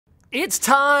It's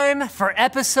time for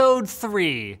episode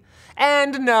 3.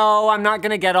 And no, I'm not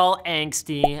gonna get all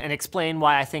angsty and explain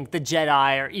why I think the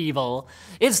Jedi are evil.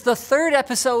 It's the 3rd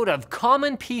episode of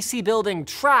common PC building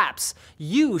traps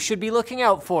you should be looking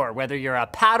out for, whether you're a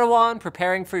Padawan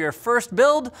preparing for your first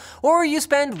build, or you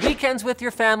spend weekends with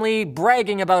your family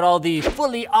bragging about all the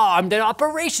fully armed and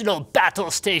operational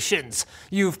battle stations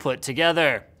you've put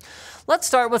together. Let's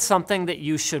start with something that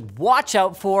you should watch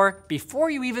out for before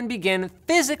you even begin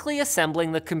physically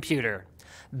assembling the computer.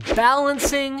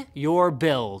 Balancing your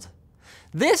build.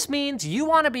 This means you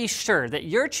want to be sure that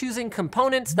you're choosing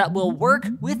components that will work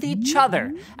with each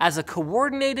other as a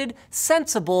coordinated,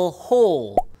 sensible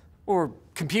whole, or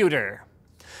computer.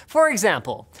 For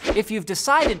example, if you've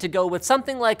decided to go with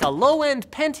something like a low-end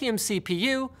Pentium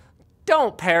CPU,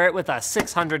 don't pair it with a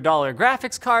 $600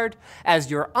 graphics card, as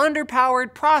your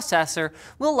underpowered processor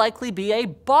will likely be a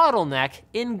bottleneck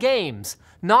in games,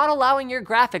 not allowing your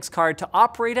graphics card to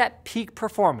operate at peak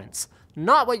performance.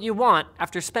 Not what you want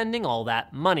after spending all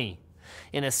that money.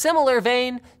 In a similar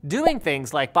vein, doing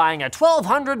things like buying a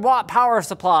 1200 watt power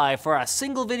supply for a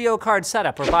single video card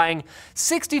setup, or buying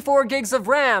 64 gigs of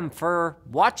RAM for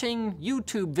watching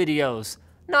YouTube videos.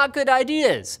 Not good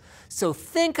ideas. So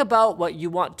think about what you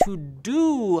want to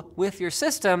do with your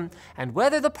system and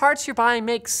whether the parts you're buying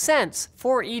make sense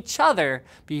for each other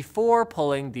before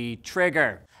pulling the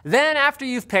trigger. Then, after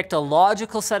you've picked a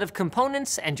logical set of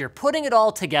components and you're putting it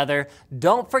all together,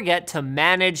 don't forget to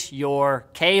manage your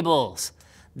cables.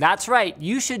 That's right,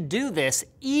 you should do this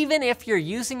even if you're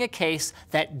using a case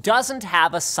that doesn't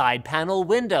have a side panel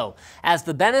window, as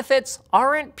the benefits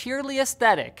aren't purely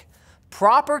aesthetic.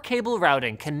 Proper cable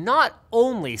routing can not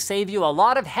only save you a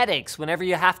lot of headaches whenever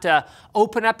you have to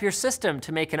open up your system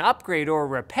to make an upgrade or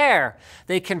repair,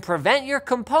 they can prevent your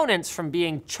components from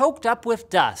being choked up with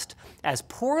dust, as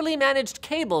poorly managed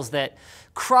cables that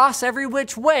cross every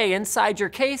which way inside your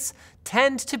case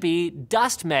tend to be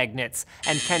dust magnets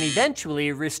and can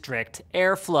eventually restrict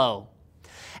airflow.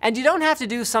 And you don't have to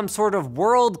do some sort of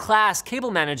world-class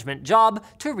cable management job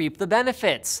to reap the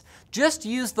benefits. Just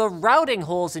use the routing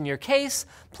holes in your case,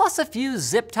 plus a few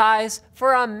zip ties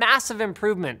for a massive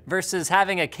improvement versus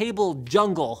having a cable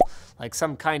jungle like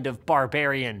some kind of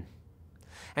barbarian.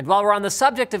 And while we're on the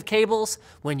subject of cables,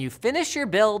 when you finish your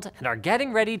build and are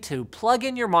getting ready to plug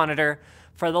in your monitor,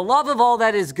 for the love of all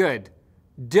that is good,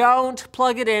 don't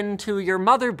plug it into your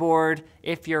motherboard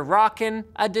if you're rocking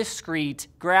a discrete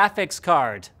graphics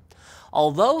card.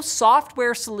 Although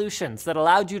software solutions that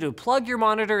allowed you to plug your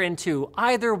monitor into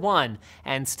either one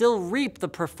and still reap the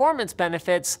performance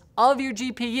benefits of your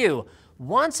GPU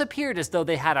once appeared as though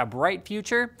they had a bright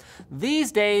future,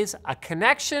 these days a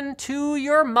connection to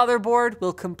your motherboard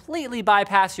will completely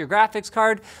bypass your graphics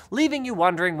card, leaving you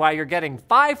wondering why you're getting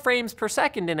 5 frames per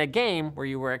second in a game where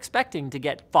you were expecting to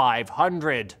get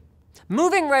 500.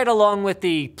 Moving right along with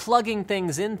the plugging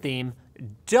things in theme,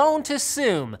 don't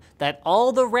assume that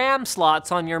all the RAM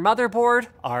slots on your motherboard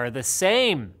are the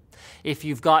same. If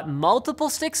you've got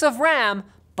multiple sticks of RAM,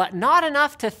 but not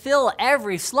enough to fill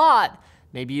every slot,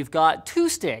 maybe you've got 2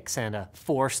 sticks and a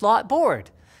 4-slot board.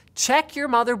 Check your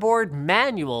motherboard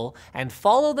manual and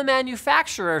follow the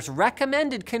manufacturer's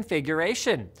recommended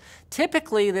configuration.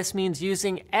 Typically, this means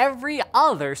using every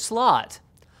other slot.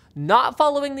 Not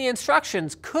following the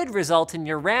instructions could result in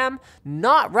your RAM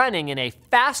not running in a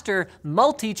faster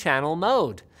multi-channel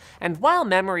mode. And while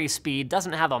memory speed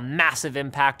doesn't have a massive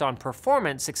impact on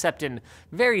performance except in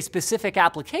very specific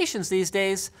applications these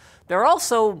days, there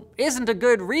also isn't a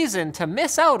good reason to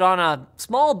miss out on a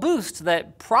small boost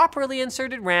that properly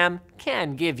inserted RAM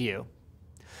can give you.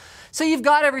 So you've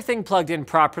got everything plugged in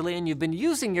properly and you've been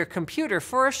using your computer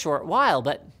for a short while,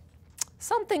 but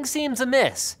something seems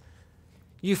amiss.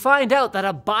 You find out that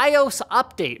a BIOS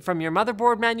update from your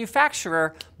motherboard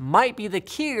manufacturer might be the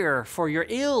cure for your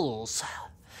ills.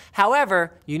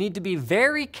 However, you need to be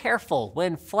very careful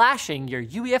when flashing your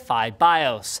UEFI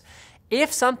BIOS.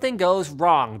 If something goes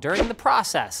wrong during the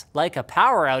process, like a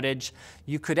power outage,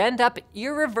 you could end up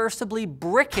irreversibly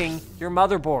bricking your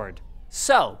motherboard.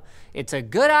 So, it's a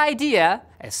good idea,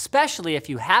 especially if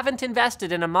you haven't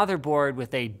invested in a motherboard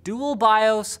with a dual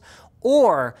BIOS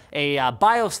or a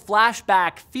BIOS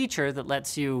flashback feature that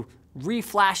lets you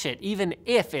reflash it even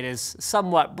if it is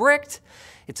somewhat bricked,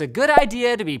 it's a good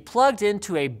idea to be plugged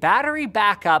into a battery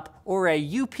backup or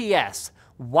a UPS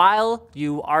while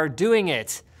you are doing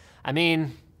it. I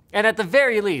mean, and at the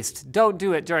very least, don't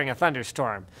do it during a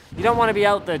thunderstorm. You don't want to be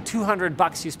out the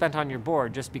 $200 you spent on your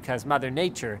board just because Mother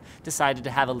Nature decided to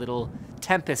have a little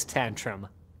tempest tantrum.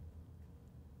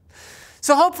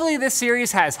 So hopefully this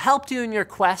series has helped you in your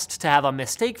quest to have a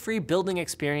mistake-free building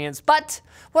experience, but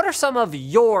what are some of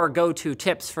your go-to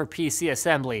tips for PC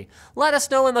assembly? Let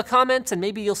us know in the comments and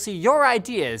maybe you'll see your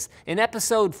ideas in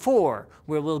episode 4,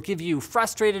 where we'll give you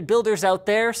frustrated builders out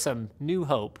there some new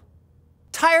hope.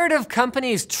 Tired of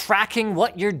companies tracking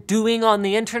what you're doing on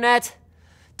the internet?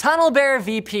 TunnelBear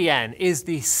VPN is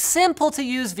the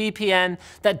simple-to-use VPN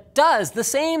that does the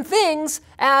same things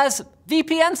as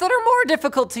VPNs that are more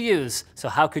difficult to use. So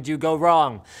how could you go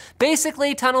wrong?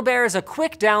 Basically, TunnelBear is a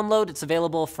quick download. It's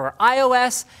available for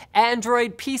iOS,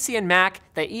 Android, PC, and Mac.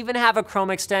 They even have a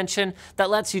Chrome extension that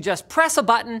lets you just press a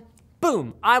button,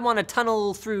 boom, I want to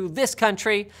tunnel through this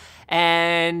country,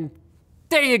 and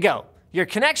there you go. Your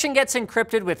connection gets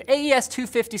encrypted with AES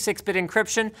 256-bit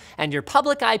encryption, and your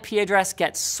public IP address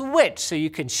gets switched so you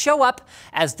can show up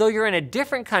as though you're in a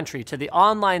different country to the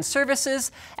online services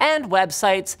and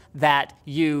websites that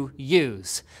you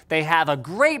use. They have a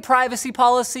great privacy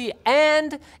policy,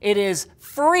 and it is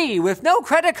free with no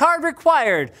credit card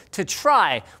required to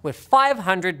try with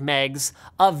 500 megs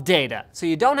of data. So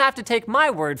you don't have to take my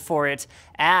word for it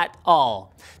at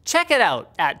all. Check it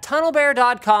out at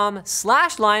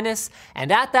tunnelbear.com/Linus,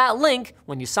 and at that link,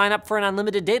 when you sign up for an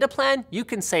unlimited data plan, you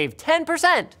can save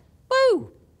 10%.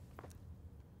 Woo!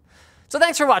 So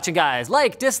thanks for watching, guys.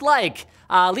 Like, dislike,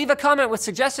 leave a comment with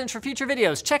suggestions for future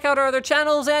videos. Check out our other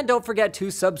channels, and don't forget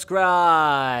to subscribe.